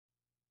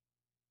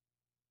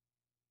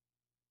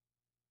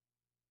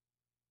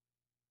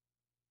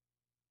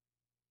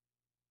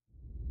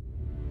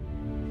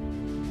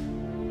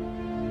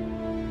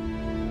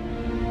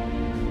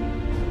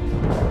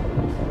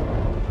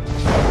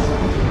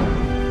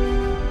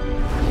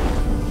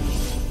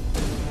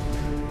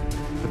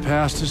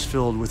past is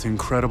filled with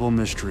incredible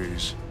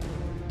mysteries.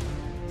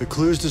 The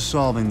clues to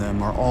solving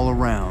them are all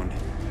around,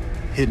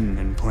 hidden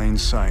in plain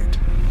sight.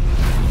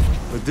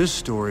 But this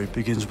story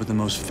begins with the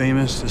most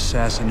famous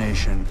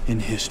assassination in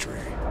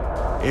history.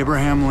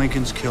 Abraham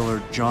Lincoln's killer,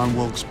 John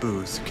Wilkes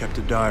Booth, kept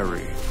a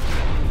diary.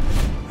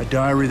 A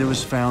diary that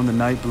was found the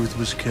night Booth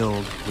was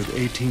killed, with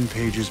 18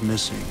 pages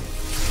missing.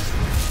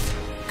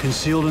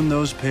 Concealed in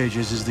those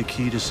pages is the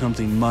key to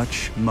something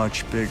much,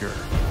 much bigger.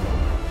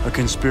 A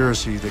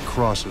conspiracy that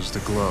crosses the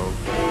globe.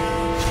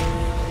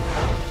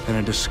 And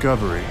a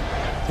discovery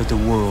that the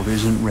world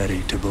isn't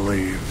ready to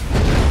believe.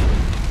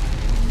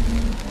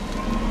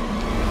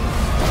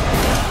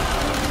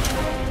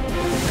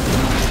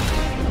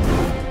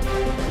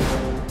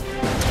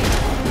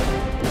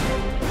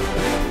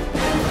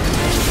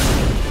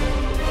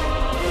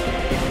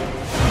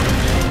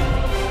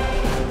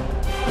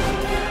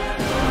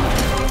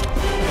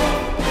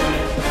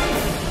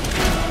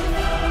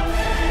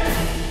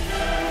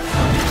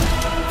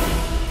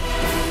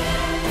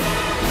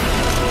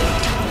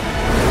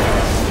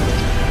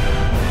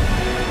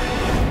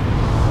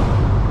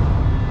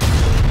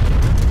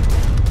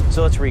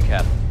 So let's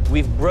recap.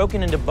 We've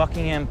broken into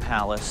Buckingham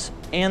Palace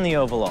and the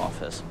Oval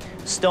Office,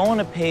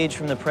 stolen a page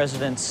from the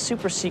president's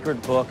super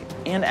secret book,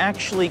 and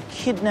actually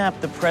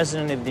kidnapped the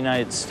president of the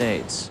United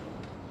States.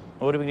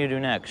 What are we gonna do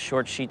next?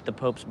 Short sheet the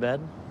Pope's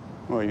bed?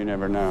 Well, you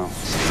never know.